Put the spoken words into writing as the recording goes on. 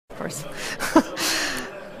course.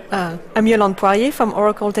 I'm Yolande Poirier from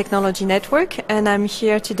Oracle Technology Network, and I'm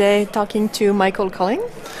here today talking to Michael Kölling.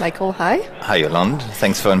 Michael, hi. Hi, Yolande.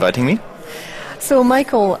 Thanks for inviting me. So,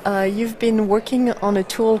 Michael, you've been working on a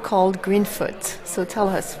tool called Greenfoot. So tell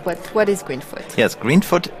us, what is Greenfoot? Yes,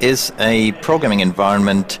 Greenfoot is a programming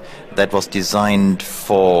environment that was designed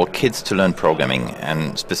for kids to learn programming,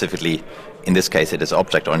 and specifically, in this case, it is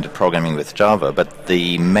object-oriented programming with Java, but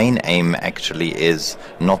the main aim actually is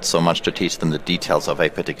not so much to teach them the details of a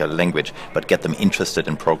particular language, but get them interested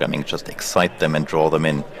in programming, just excite them and draw them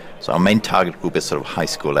in. So our main target group is sort of high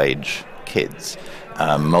school age kids.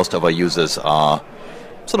 Most of our users are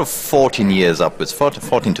sort of 14 years upwards,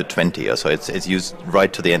 14 to 20 or so. It's used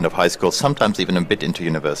right to the end of high school, sometimes even a bit into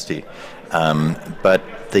university. But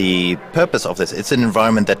the purpose of this, it's an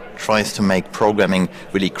environment that tries to make programming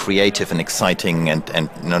really creative and exciting and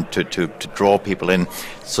you know, to draw people in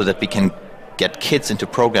so that we can get kids into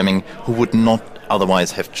programming who would not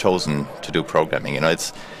otherwise have chosen to do programming. You know,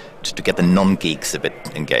 it's to get the non-geeks a bit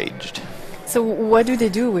engaged. So what do they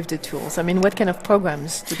do with the tools? I mean, what kind of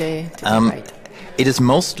programs do they write? It is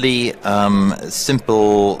mostly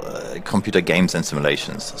simple computer games and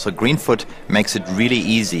simulations. So Greenfoot makes it really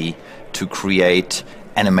easy to create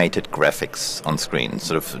animated graphics on screen,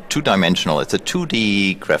 sort of two-dimensional. It's a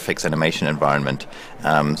 2D graphics animation environment,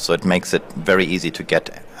 so it makes it very easy to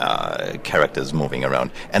get characters moving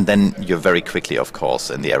around. And then you're very quickly, of course,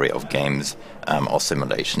 in the area of games or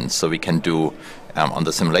simulations. So we can do, on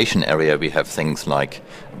the simulation area, we have things like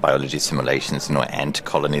biology simulations, you know, ant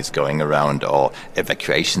colonies going around, or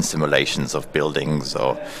evacuation simulations of buildings,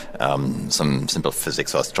 or some simple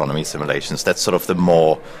physics or astronomy simulations. That's sort of the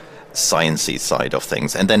more sciencey side of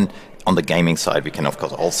things. And then on the gaming side, we can, of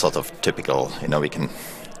course, all sorts of typical, you know, we can,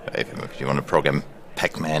 if you want to program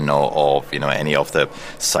Pac-Man or you know, any of the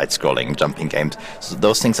side-scrolling jumping games. So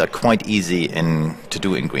those things are quite easy to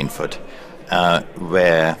do in Greenfoot,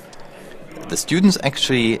 where the students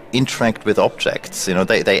actually interact with objects. You know,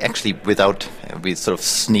 they actually, we sort of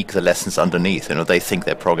sneak the lessons underneath. You know, they think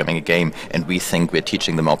they're programming a game, and we think we're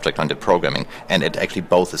teaching them object-oriented programming, and it actually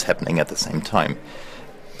both is happening at the same time.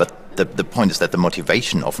 But the point is that the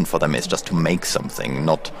motivation often for them is just to make something,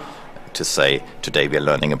 not to say, today we are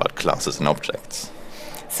learning about classes and objects.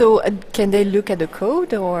 So can they look at the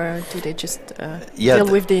code, or do they just deal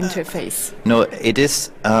with the interface? No, it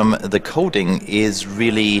is, the coding is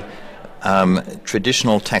really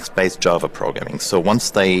traditional text-based Java programming. So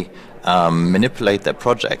once they manipulate their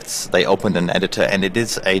projects, they open an editor, and it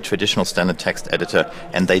is a traditional standard text editor,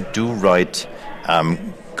 and they do write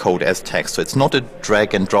code as text. So it's not a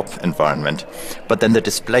drag and drop environment, but then the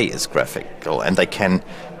display is graphical, and they can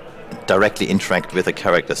directly interact with the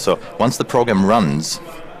character. So once the program runs,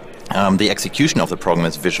 the execution of the program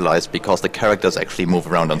is visualized because the characters actually move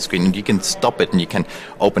around on screen, and you can stop it and you can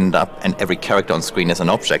open it up, and every character on screen is an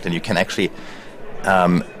object, and you can actually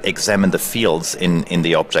examine the fields in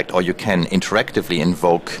the object, or you can interactively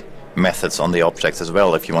invoke methods on the objects as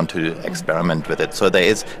well if you want to experiment with it. So there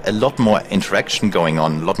is a lot more interaction going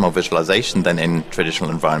on, a lot more visualization than in traditional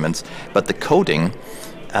environments, but the coding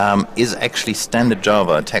is actually standard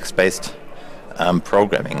Java text-based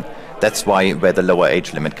programming. That's where the lower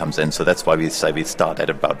age limit comes in. So that's why we say we start at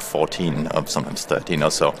about 14 or sometimes 13 or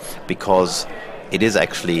so, because it is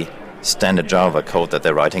actually standard Java code that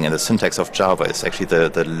they're writing, and the syntax of Java is actually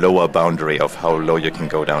the lower boundary of how low you can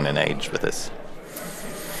go down in age with this.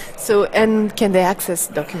 So, and can they access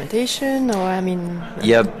documentation, or I mean?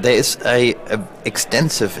 Yeah, there is a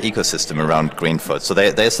extensive ecosystem around Greenfoot. So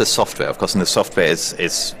there's the software, of course, and the software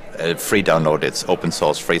is free download. It's open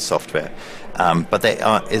source, free software. But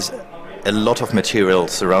there is a lot of material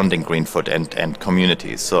surrounding Greenfoot and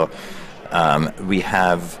communities. So we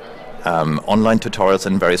have online tutorials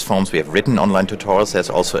in various forms. We have written online tutorials.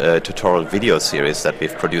 There's also a tutorial video series that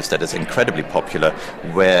we've produced that is incredibly popular,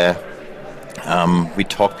 where we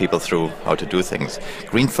talk people through how to do things.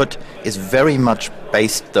 Greenfoot is very much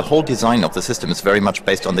based, the whole design of the system is very much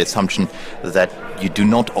based on the assumption that you do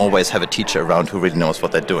not always have a teacher around who really knows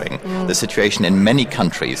what they're doing. The situation in many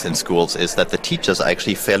countries in schools is that the teachers are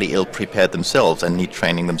actually fairly ill-prepared themselves and need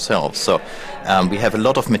training themselves. So we have a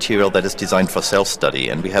lot of material that is designed for self-study,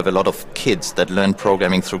 and we have a lot of kids that learn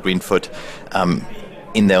programming through Greenfoot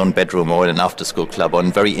in their own bedroom or in an after-school club or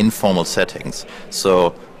in very informal settings.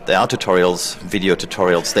 So there are tutorials, video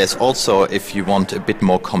tutorials. There's also, if you want a bit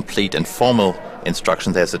more complete and formal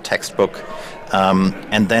instruction, there's a textbook.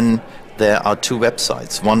 And then there are two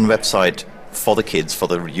websites. One website for the kids, for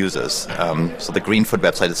the users. So the Greenfoot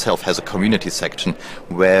website itself has a community section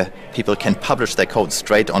where people can publish their code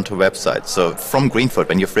straight onto a website. So from Greenfoot,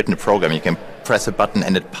 when you've written a program, you can press a button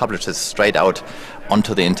and it publishes straight out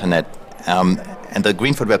onto the internet. And the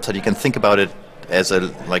Greenfoot website, you can think about it as a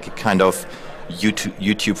kind of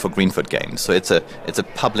YouTube for Greenfoot games. So it's a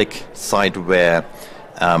public site where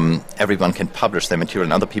everyone can publish their material,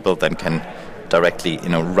 and other people then can directly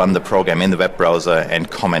run the program in the web browser and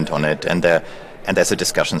comment on it. And there's a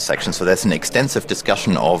discussion section. So there's an extensive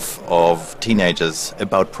discussion of teenagers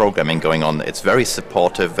about programming going on. It's very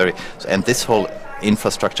supportive, and this whole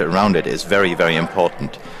infrastructure around it is very, very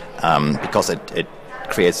important because it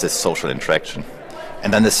creates this social interaction.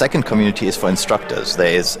 And then the second community is for instructors.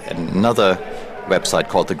 There is another website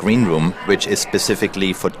called the Green Room, which is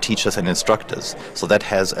specifically for teachers and instructors. So that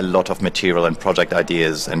has a lot of material and project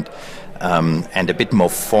ideas and a bit more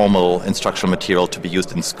formal instructional material to be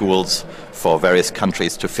used in schools for various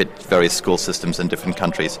countries to fit various school systems in different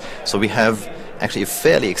countries. So we have actually a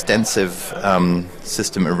fairly extensive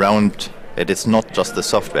system around it. It's not just the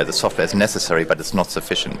software. The software is necessary, but it's not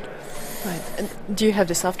sufficient. Right. And do you have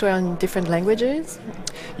the software in different languages?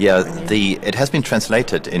 Yeah, it has been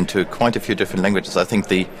translated into quite a few different languages. I think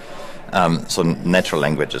so natural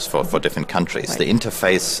languages for different countries. Right. The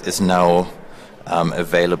interface is now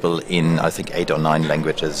available in, I think, 8 or 9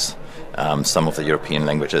 languages, some of the European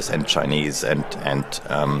languages and Chinese, and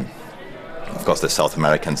of course the South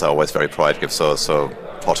Americans are always very proactive, so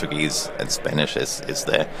Portuguese and Spanish is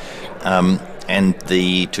there. And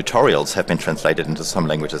the tutorials have been translated into some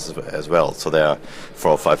languages as well, so there are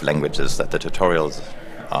 4 or 5 languages that the tutorials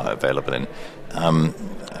are available in.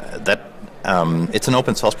 It's an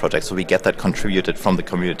open source project, so we get that contributed from the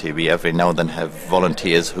community. We every now and then have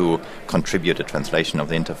volunteers who contribute a translation of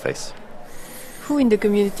the interface. Who in the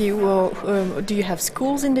community, do you have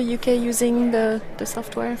schools in the UK using the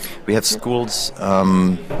software? We have schools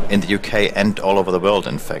in the UK and all over the world,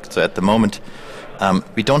 in fact. So at the moment,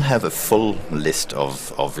 we don't have a full list of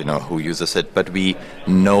who uses it, but we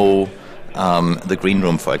know the Green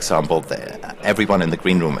Room, for example. Everyone in the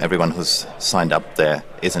Green Room, everyone who's signed up there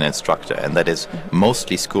is an instructor, and that is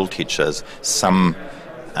mostly school teachers, some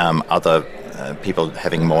other people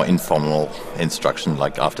having more informal instruction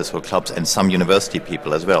like after-school clubs, and some university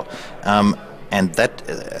people as well. And that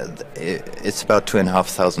it's about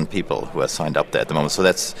 2,500 people who are signed up there at the moment. So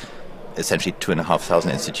that's essentially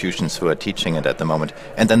 2,500 institutions who are teaching it at the moment.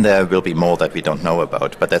 And then there will be more that we don't know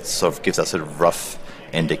about, but that sort of gives us a rough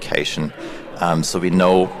indication. So we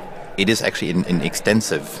know it is actually in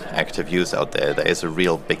extensive active use out there. There is a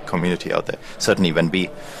real big community out there. Certainly when we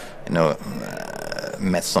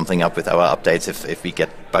mess something up with our updates, if we get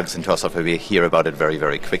bugs into our software, we hear about it very,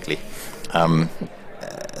 very quickly.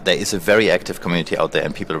 There is a very active community out there,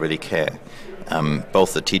 and people really care.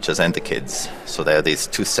 Both the teachers and the kids. So there are these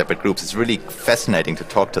 2 separate groups. It's really fascinating to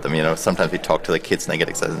talk to them. Sometimes we talk to the kids and they get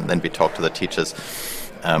excited, and then we talk to the teachers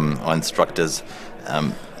or instructors.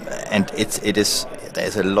 And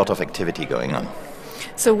there's a lot of activity going on.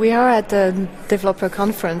 So we are at the developer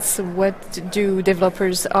conference. What do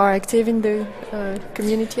developers are active in the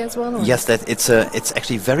community as well? Or? Yes, it's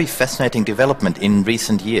actually very fascinating development in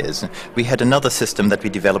recent years. We had another system that we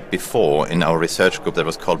developed before in our research group that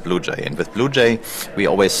was called BlueJ. And with BlueJ, we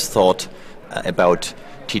always thought about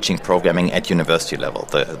teaching programming at university level.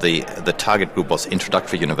 The target group was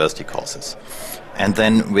introductory university courses. And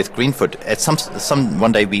then with Greenfoot, at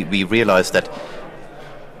one day we realized that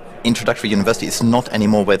introductory university is not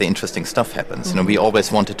anymore where the interesting stuff happens. We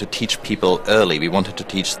always wanted to teach people early. We wanted to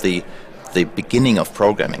teach the beginning of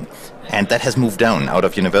programming, and that has moved down out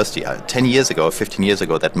of university. 10 years ago, 15 years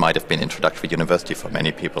ago, that might have been introductory university for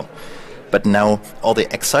many people, but now all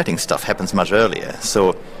the exciting stuff happens much earlier.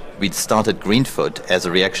 So we started Greenfoot as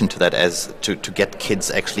a reaction to that, as to get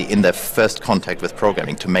kids actually in their first contact with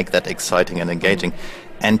programming, to make that exciting and engaging.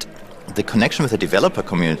 And the connection with the developer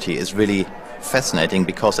community is really fascinating,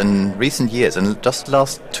 because in recent years, and just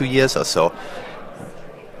last 2 years or so,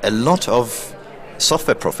 a lot of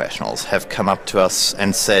software professionals have come up to us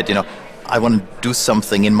and said, I want to do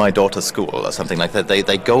something in my daughter's school or something like that.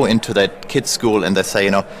 They go into that kid's school and they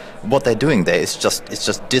say, what they're doing there is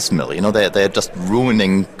just dismal. They're just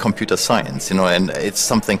ruining computer science. And it's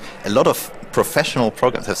something a lot of professional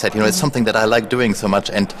programs have said. It's something that I like doing so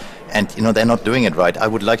much, and they're not doing it right. I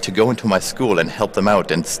would like to go into my school and help them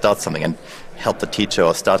out and start something and help the teacher,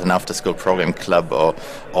 or start an after-school program club,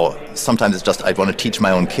 or sometimes it's just I want to teach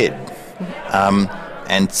my own kid.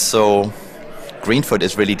 And so Greenfoot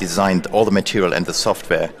is really designed, all the material and the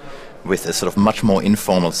software, with a sort of much more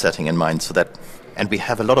informal setting in mind, so that And we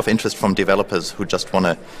have a lot of interest from developers who just want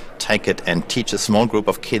to take it and teach a small group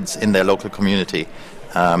of kids in their local community.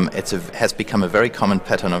 Has become a very common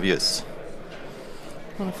pattern of use.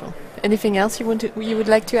 Wonderful. Anything else you would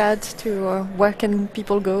like to add to where can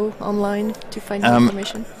people go online to find more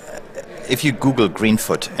information? If you Google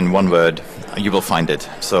Greenfoot in one word, you will find it.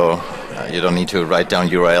 So you don't need to write down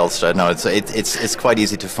URLs right now. It's quite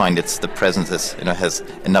easy to find. The presence is has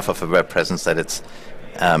enough of a web presence that it's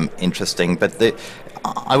interesting. But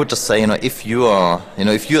I would just say, if you are a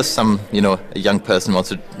young person who wants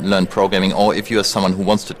to learn programming, or if you are someone who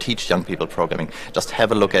wants to teach young people programming, just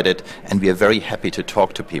have a look at it. And we are very happy to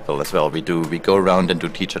talk to people as well. We go around and do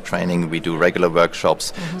teacher training. We do regular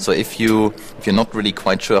workshops. Mm-hmm. So if you're not really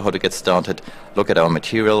quite sure how to get started, look at our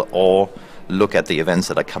material or look at the events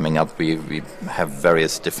that are coming up. We have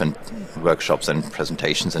various different workshops and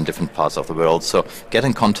presentations in different parts of the world. So get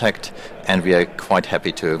in contact, and we are quite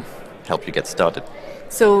happy to help you get started.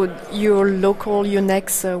 So your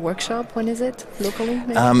next workshop, when is it locally?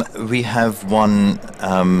 Maybe? We have one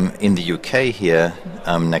in the UK here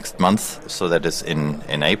next month, so that is in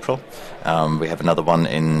April. We have another one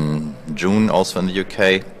in June, also in the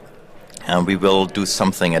UK. We will do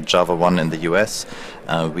something at Java 1 in the US.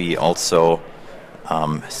 We also,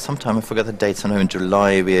 sometime I forgot the date, sometime in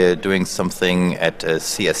July, we're doing something at a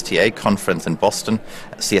CSTA conference in Boston.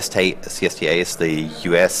 CSTA is the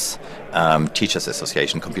US Teachers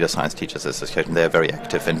Association, Computer Science Teachers Association. They're very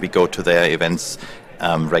active, and we go to their events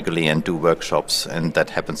regularly and do workshops, and that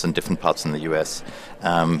happens in different parts in the US.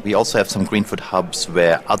 We also have some Greenfoot hubs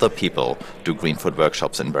where other people do Greenfoot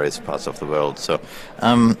workshops in various parts of the world. So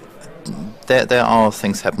there are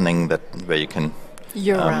things happening where you can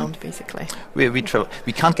year-round, basically. We travel.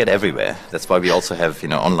 We can't get everywhere. That's why we also have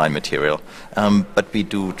online material. But we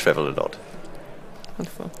do travel a lot.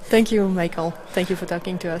 Wonderful. Thank you, Michael. Thank you for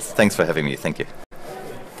talking to us. Thanks for having me. Thank you.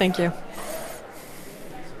 Thank you.